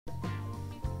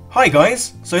Hi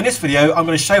guys, so in this video I'm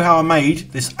going to show how I made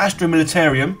this Astra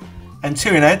Militarum and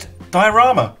Tyranid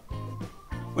diorama,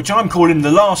 which I'm calling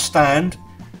the last stand,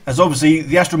 as obviously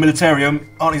the Astra Militarum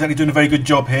aren't exactly doing a very good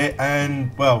job here,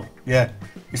 and well, yeah,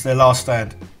 it's their last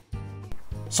stand.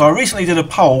 So I recently did a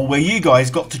poll where you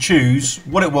guys got to choose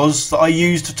what it was that I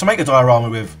used to make a diorama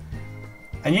with,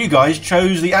 and you guys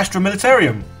chose the Astra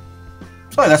Militarum,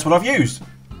 so that's what I've used.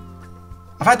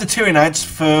 I've had the Tyranids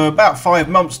for about 5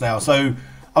 months now, so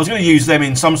I was going to use them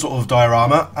in some sort of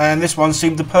diorama, and this one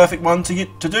seemed the perfect one to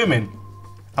do them in. And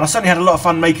I certainly had a lot of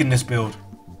fun making this build.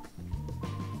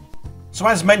 So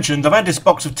as mentioned, I've had this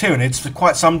box of Tyranids for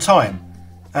quite some time,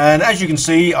 and as you can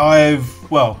see I've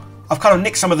kind of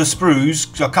nicked some of the sprues,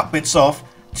 because I cut bits off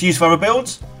to use for other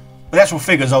builds, but the actual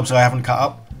figures obviously I haven't cut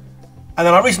up. And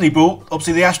then I recently bought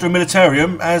obviously the Astra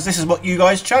Militarum, as this is what you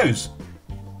guys chose.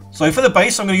 So for the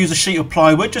base I'm going to use a sheet of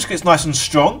plywood just because it's nice and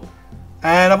strong.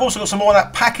 And I've also got some more of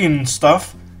that packing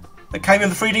stuff that came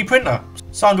with the 3D printer,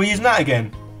 so I'm going to be using that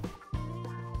again.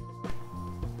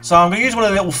 So I'm going to use one of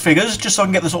the little figures just so I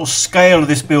can get the sort of scale of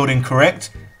this building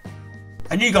correct.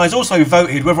 And you guys also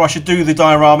voted whether I should do the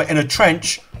diorama in a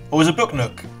trench or as a book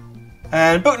nook.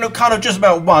 And book nook kind of just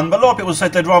about won, but a lot of people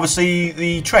said they'd rather see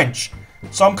the trench.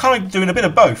 So I'm kind of doing a bit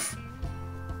of both.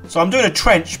 So I'm doing a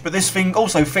trench, but this thing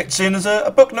also fits in as a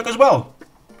book nook as well.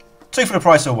 2 for the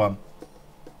price of 1.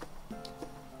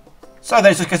 So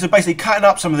there's a case of basically cutting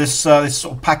up some of this this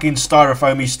sort of packing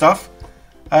styrofoamy stuff,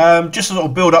 just to sort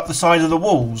of build up the sides of the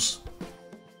walls.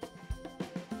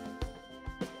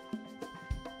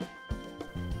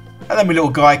 And then my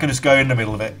little guy can just go in the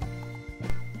middle of it.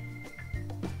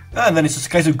 And then it's just a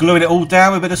case of gluing it all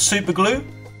down with a bit of super glue.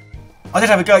 I did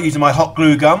have a go at using my hot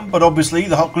glue gun, but obviously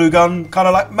the hot glue gun kind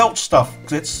of like melts stuff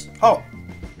because it's hot.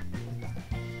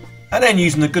 And then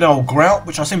using the good old grout,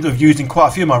 which I seem to have used in quite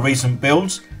a few of my recent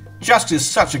builds. Just because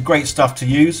it's such a great stuff to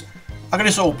use, I'm going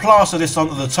to sort of plaster this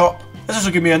onto the top. This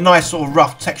will give me a nice sort of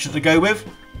rough texture to go with.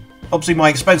 Obviously my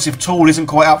expensive tool isn't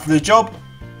quite out for the job,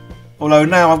 although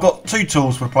now I've got 2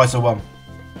 tools for the price of 1.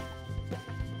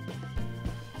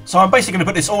 So I'm basically going to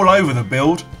put this all over the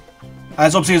build,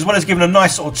 as obviously as well as giving a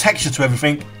nice sort of texture to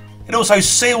everything, it also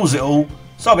seals it all,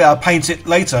 so I'll be able to paint it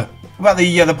later without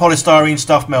the polystyrene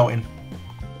stuff melting.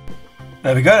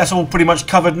 There we go, that's all pretty much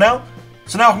covered now.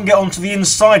 So now I can get onto the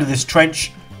inside of this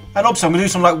trench, and obviously I'm going to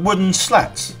do some like wooden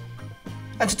slats.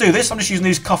 And to do this I'm just using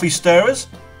these coffee stirrers.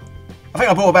 I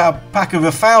think I bought about a pack of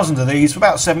 1,000 of these for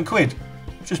about £7,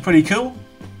 which is pretty cool.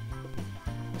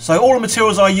 So all the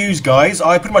materials I use, guys,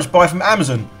 I pretty much buy from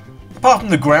Amazon, apart from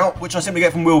the grout, which I simply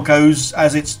get from Wilko's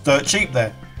as it's dirt cheap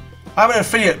there. I'm an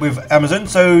affiliate with Amazon,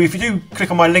 so if you do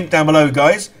click on my link down below,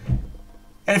 guys,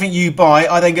 anything you buy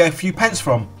I then get a few pence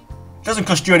from. It doesn't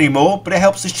cost you any more, but it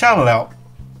helps this channel out.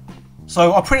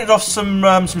 So I printed off some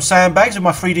sandbags with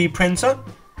my 3D printer,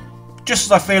 just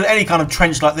as I feel any kind of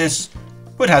trench like this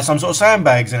would have some sort of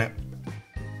sandbags in it.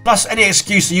 Plus any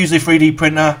excuse to use the 3D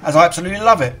printer, as I absolutely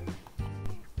love it.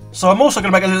 So I'm also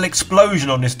going to make a little explosion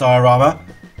on this diorama,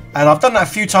 and I've done that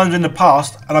a few times in the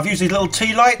past, and I've used these little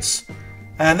tea lights,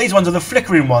 and these ones are the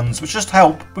flickering ones, which just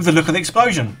help with the look of the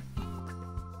explosion.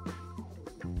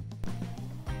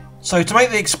 So to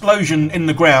make the explosion in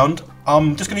the ground,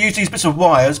 I'm just going to use these bits of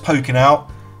wires poking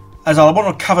out, as I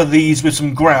want to cover these with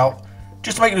some grout,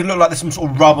 just to make it look like there's some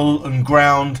sort of rubble and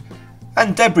ground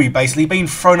and debris basically being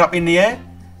thrown up in the air.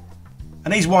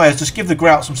 And these wires just give the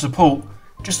grout some support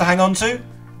just to hang on to,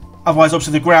 otherwise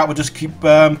obviously the grout will just keep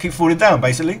falling down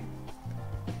basically.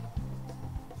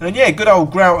 And then yeah, good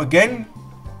old grout again,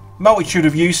 multitude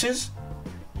of uses,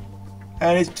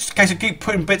 and it's just a case of keep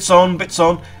putting bits on.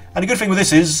 And the good thing with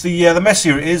this is, the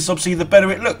messier it is, obviously the better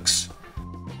it looks.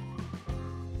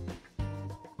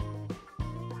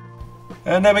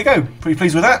 And there we go, pretty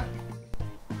pleased with that.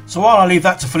 So while I leave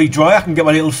that to fully dry, I can get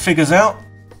my little figures out.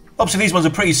 Obviously these ones are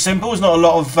pretty simple, there's not a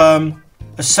lot of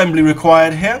assembly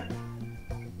required here.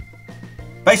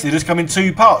 Basically they just come in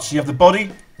 2 parts, you have the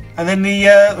body and then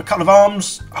the couple of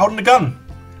arms holding the gun.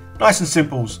 Nice and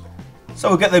simples. So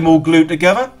we'll get them all glued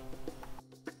together.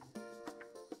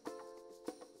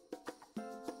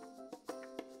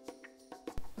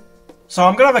 So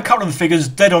I'm going to have a couple of the figures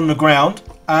dead on the ground,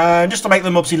 and just to make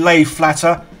them obviously lay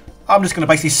flatter, I'm just going to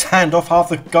basically sand off half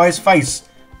the guy's face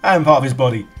and part of his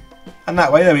body. And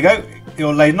that way, there we go,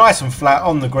 he'll lay nice and flat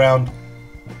on the ground,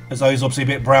 as though he's obviously a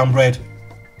bit brown bread.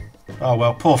 Oh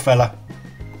well, poor fella.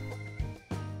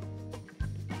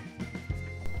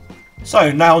 So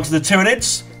now onto the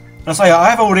Tyranids. And I say I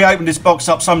have already opened this box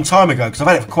up some time ago, because I've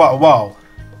had it for quite a while.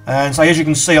 And so as you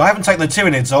can see, I haven't taken the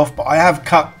Tyranids off, but I have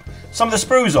cut some of the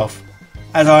sprues off.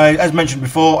 As mentioned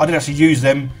before, I didn't actually use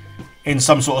them in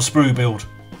some sort of sprue build.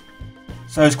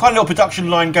 So it's quite a little production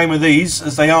line going with these,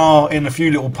 as they are in a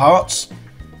few little parts.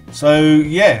 So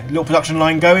yeah, little production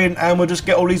line going, and we'll just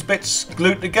get all these bits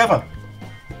glued together.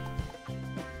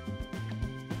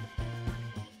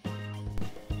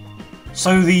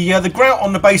 So the grout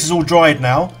on the base is all dried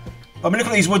now. I've been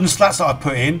looking at these wooden slats that I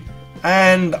put in,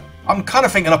 and I'm kind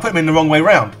of thinking I put them in the wrong way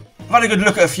round. I've had a good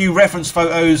look at a few reference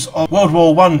photos of World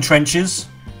War I trenches,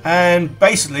 and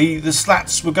basically the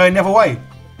slats were going the other way.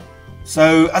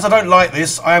 So as I don't like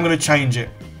this, I am going to change it.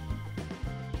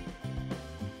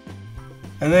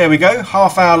 And there we go,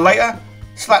 half hour later,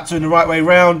 slats are in the right way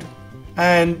round,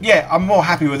 and yeah, I'm more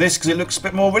happy with this because it looks a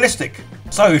bit more realistic.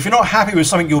 So if you're not happy with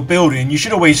something you're building, you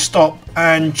should always stop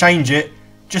and change it,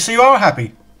 just so you are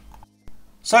happy.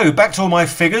 So back to all my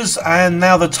figures, and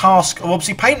now the task of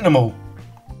obviously painting them all.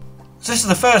 So this is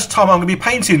the first time I'm going to be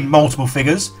painting multiple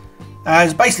figures,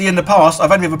 as basically in the past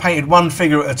I've only ever painted one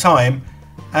figure at a time,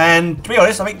 and to be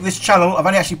honest, I think this channel I've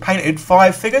only actually painted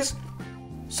 5 figures.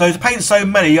 So to paint so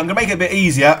many, I'm going to make it a bit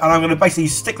easier, and I'm going to basically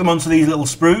stick them onto these little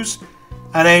sprues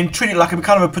and then treat it like a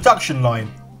kind of a production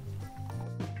line.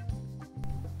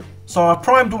 So I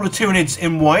primed all the Tyranids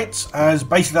in white, as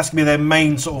basically that's going to be their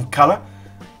main sort of colour,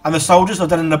 and the soldiers I've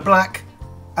done in the black,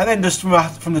 and then just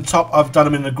from the top I've done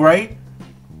them in the grey.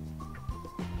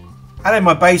 And then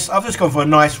my base I've just gone for a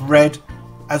nice red,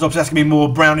 as obviously that's going to be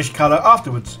more brownish colour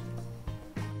afterwards.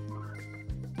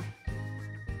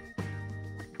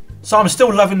 So I'm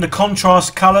still loving the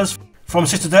contrast colours from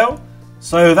Citadel,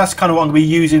 so that's kind of what I'm going to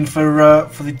be using for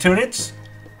the Tyranids.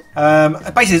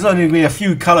 Basically there's only going to be a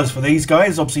few colours for these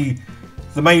guys. Obviously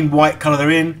the main white colour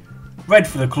they're in, red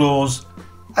for the claws,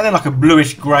 and then like a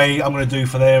bluish grey I'm going to do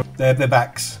for their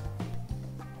backs.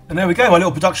 And there we go, my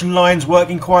little production line's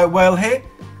working quite well here.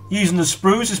 Using the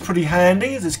sprues is pretty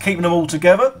handy, as it's keeping them all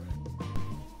together.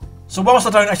 So whilst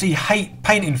I don't actually hate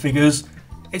painting figures,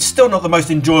 it's still not the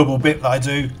most enjoyable bit that I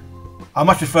do. I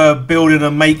much prefer building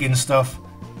and making stuff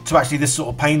to actually this sort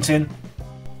of painting.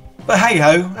 But hey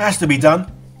ho, it has to be done.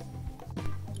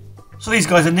 So these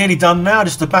guys are nearly done now,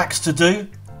 just the backs to do.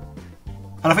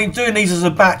 And I think doing these as a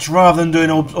batch rather than doing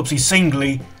obviously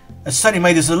singly has certainly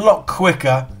made this a lot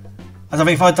quicker. As I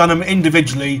think if I'd done them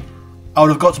individually, I would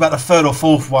have got to about the 3rd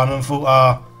or 4th one and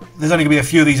thought, there's only going to be a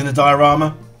few of these in the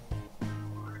diorama.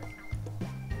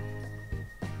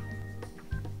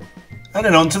 And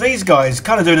then on to these guys,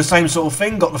 kind of doing the same sort of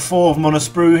thing, got the 4 of them on a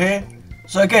sprue here.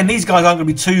 So again, these guys aren't going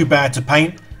to be too bad to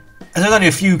paint, as there's only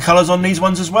a few colours on these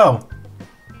ones as well.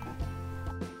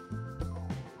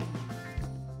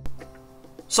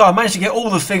 So I managed to get all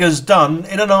the figures done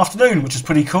in an afternoon, which is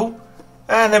pretty cool.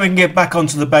 And then we can get back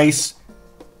onto the base,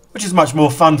 which is much more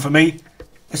fun for me,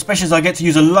 especially as I get to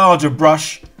use a larger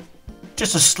brush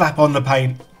just to slap on the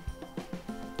paint.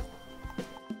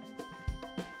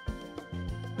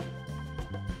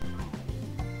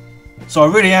 So I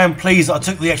really am pleased that I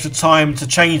took the extra time to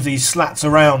change these slats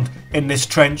around in this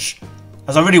trench,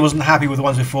 as I really wasn't happy with the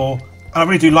ones before, and I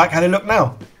really do like how they look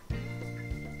now.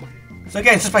 So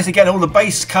again, it's just basically getting all the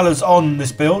base colours on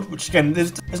this build, which again,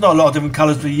 there's not a lot of different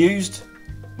colours to be used.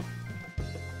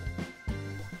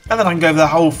 And then I can go over the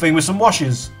whole thing with some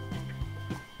washes.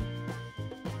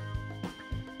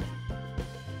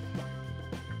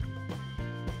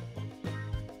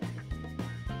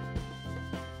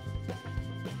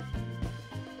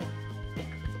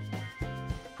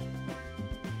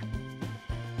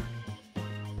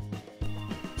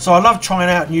 So I love trying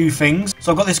out new things.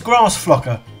 So I've got this grass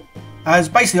flocker, as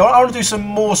basically I want to do some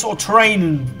more sort of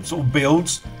terrain sort of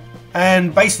builds,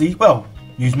 and basically, well,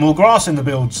 use more grass in the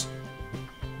builds.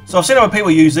 So I've seen other people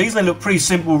use these, and they look pretty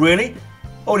simple really.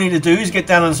 All you need to do is get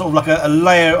down on sort of like a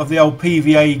layer of the old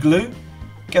PVA glue,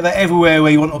 get that everywhere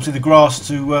where you want obviously the grass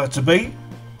to be.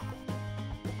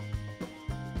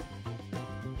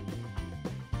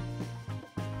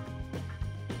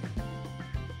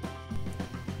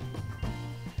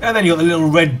 And then you've got the little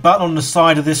red button on the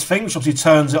side of this thing, which obviously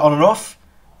turns it on and off.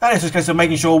 And it's just a case of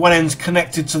making sure one end's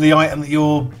connected to the item that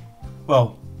you're,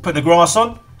 well, putting the grass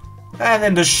on. And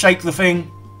then just shake the thing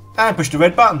and push the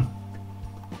red button.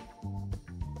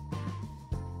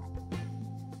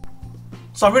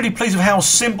 So I'm really pleased with how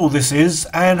simple this is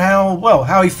and how, well,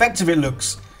 how effective it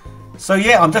looks. So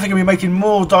yeah, I'm definitely going to be making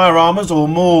more dioramas or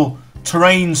more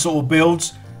terrain sort of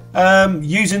builds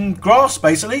using grass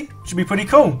basically, which would be pretty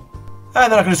cool. And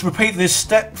then I can just repeat this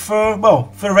step for,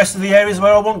 well, for the rest of the areas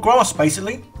where I want grass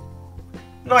basically.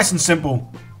 Nice and simple.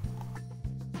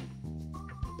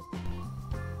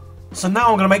 So now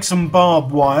I'm going to make some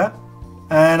barbed wire,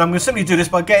 and I'm going to simply do this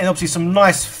by getting obviously some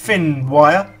nice thin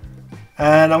wire,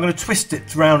 and I'm going to twist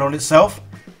it round on itself.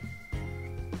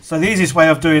 So the easiest way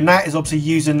of doing that is obviously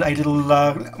using a little,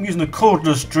 I'm using a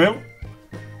cordless drill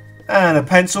and a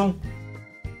pencil.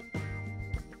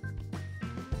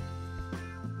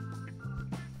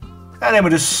 And then we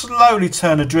just slowly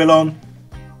turn the drill on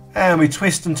and we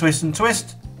twist and twist and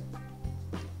twist.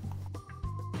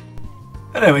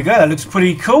 And there we go, that looks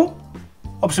pretty cool.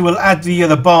 Obviously we'll add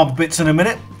the barb bits in a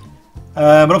minute.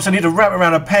 But obviously I need to wrap it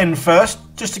around a pen first,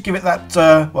 just to give it that,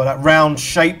 well, that round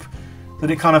shape that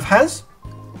it kind of has.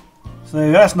 So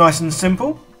that's nice and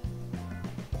simple.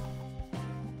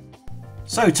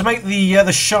 So to make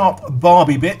the sharp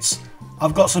Barbie bits,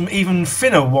 I've got some even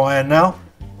thinner wire now.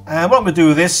 And what I'm going to do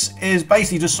with this is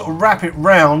basically just sort of wrap it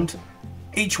round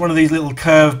each one of these little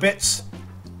curved bits.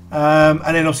 And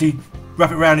then obviously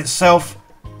wrap it around itself,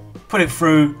 put it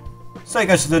through, so it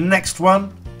goes to the next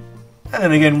one. And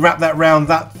then again wrap that round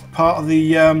that part of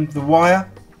the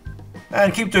wire.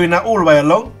 And keep doing that all the way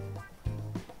along.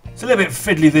 It's a little bit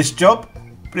fiddly, this job,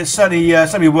 but it's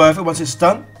certainly worth it once it's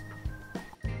done.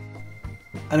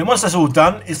 And then once that's all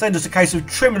done, it's then just a case of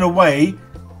trimming away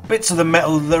bits of the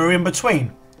metal that are in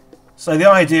between. So the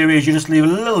idea is you just leave a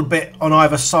little bit on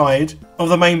either side of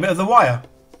the main bit of the wire.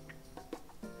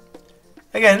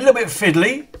 Again, a little bit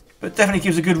fiddly, but definitely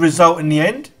gives a good result in the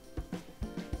end.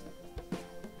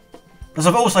 Because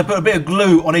I've also put a bit of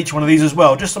glue on each one of these as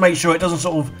well, just to make sure it doesn't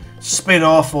sort of spin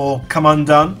off or come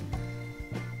undone.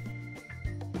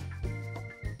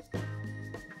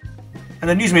 And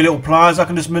then using my little pliers, I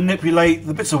can just manipulate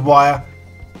the bits of wire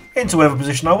into whatever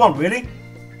position I want, really.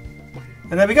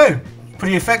 And there we go.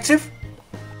 Pretty effective.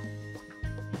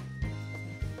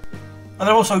 And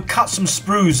I've also cut some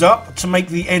sprues up to make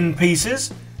the end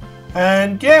pieces.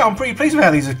 And yeah, I'm pretty pleased with how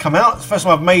these have come out. It's the first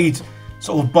time I've made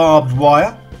sort of barbed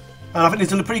wire. And I think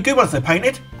these are pretty good once they're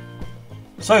painted.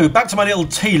 So back to my little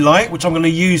tea light, which I'm going to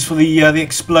use for the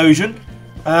explosion.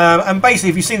 And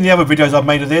basically, if you've seen the other videos I've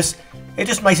made of this, it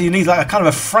just basically needs like a kind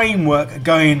of a framework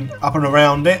going up and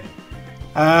around it.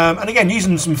 And again,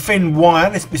 using some thin wire,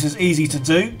 this is easy to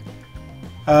do.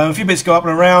 A few bits go up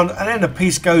and around, and then the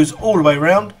piece goes all the way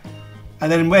around. And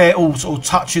then where it all sort of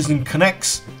touches and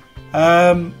connects,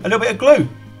 a little bit of glue,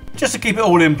 just to keep it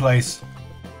all in place.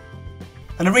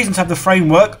 And the reason to have the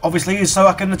framework, obviously, is so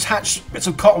I can attach bits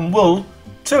of cotton wool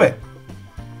to it.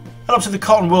 And obviously the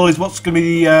cotton wool is what's going to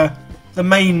be the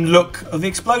main look of the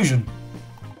explosion.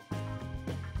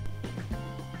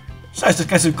 So it's just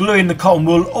a case of gluing the cotton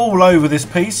wool all over this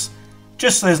piece,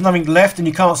 just so there's nothing left and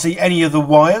you can't see any of the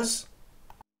wires.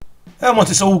 And once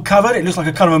it's all covered, it looks like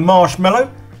a kind of a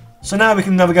marshmallow. So now we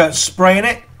can have a go at spraying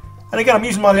it. And again, I'm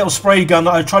using my little spray gun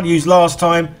that I tried to use last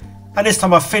time, and this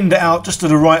time I thinned it out just to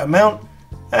the right amount,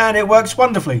 and it works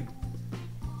wonderfully.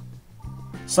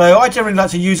 So I generally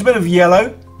like to use a bit of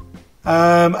yellow,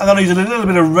 and then I use a little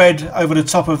bit of red over the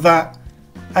top of that,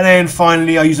 and then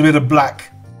finally I use a bit of black.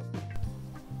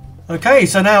 Okay,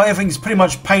 so now everything's pretty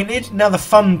much painted. Now the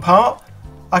fun part,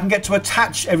 I can get to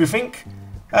attach everything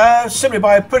simply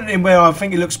by putting it in where I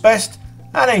think it looks best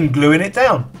and then gluing it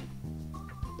down.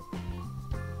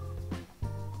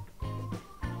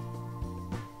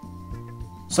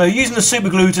 So using the super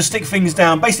glue to stick things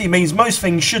down basically means most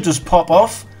things should just pop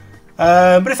off,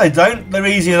 but if they don't, they're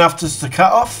easy enough just to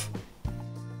cut off.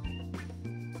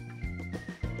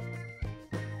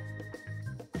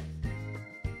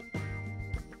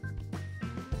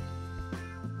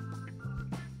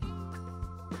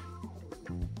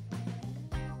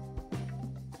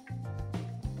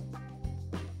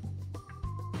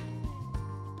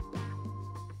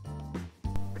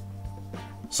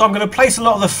 So I'm going to place a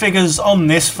lot of the figures on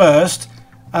this first,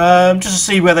 just to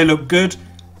see where they look good.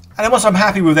 And then once I'm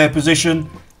happy with their position,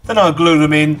 then I'll glue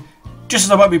them in, just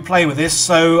as I won't be playing with this.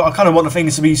 So I kind of want the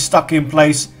things to be stuck in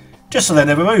place, just so they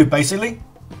never move, basically.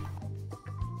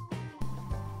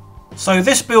 So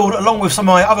this build, along with some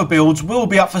of my other builds, will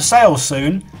be up for sale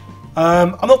soon.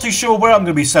 I'm not too sure where I'm going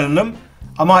to be selling them.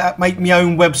 I might make my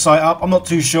own website up, I'm not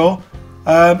too sure.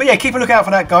 But yeah, keep a lookout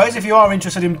for that, guys, if you are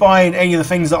interested in buying any of the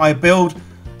things that I build.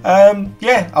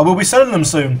 Yeah, I will be selling them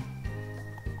soon.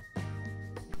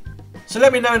 So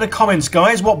let me know in the comments,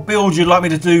 guys, what build you'd like me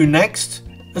to do next.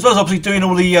 As well as obviously doing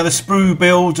all the sprue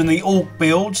builds and the orc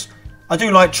builds. I do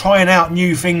like trying out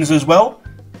new things as well.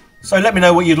 So let me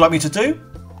know what you'd like me to do.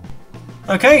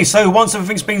 Okay, so once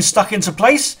everything's been stuck into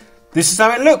place, this is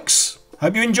how it looks.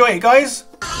 Hope you enjoy it, guys.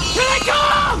 Here they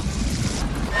come!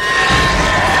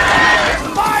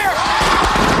 Fire!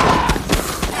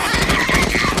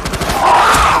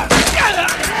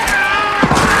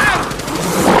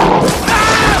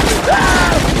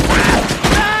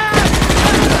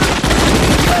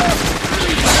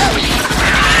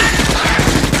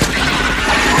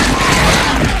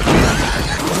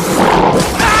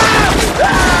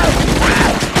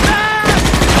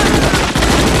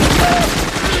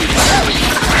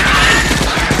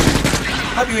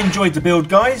 enjoyed the build,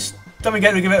 guys, don't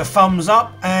forget to give it a thumbs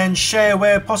up and share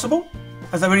where possible,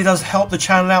 as that really does help the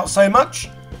channel out so much.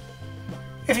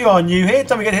 If you are new here,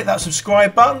 don't forget to hit that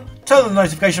subscribe button, turn on the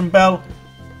notification bell,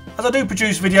 as I do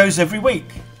produce videos every week.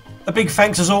 A big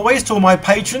thanks as always to all my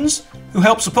patrons who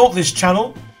help support this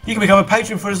channel. You can become a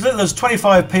patron for as little as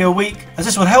 25p a week, as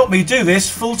this will help me do this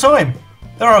full time.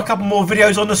 There are a couple more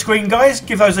videos on the screen, guys,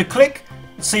 give those a click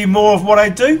and see more of what I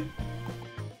do.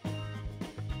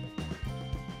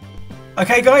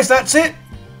 Okay guys, that's it.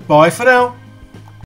 Bye for now.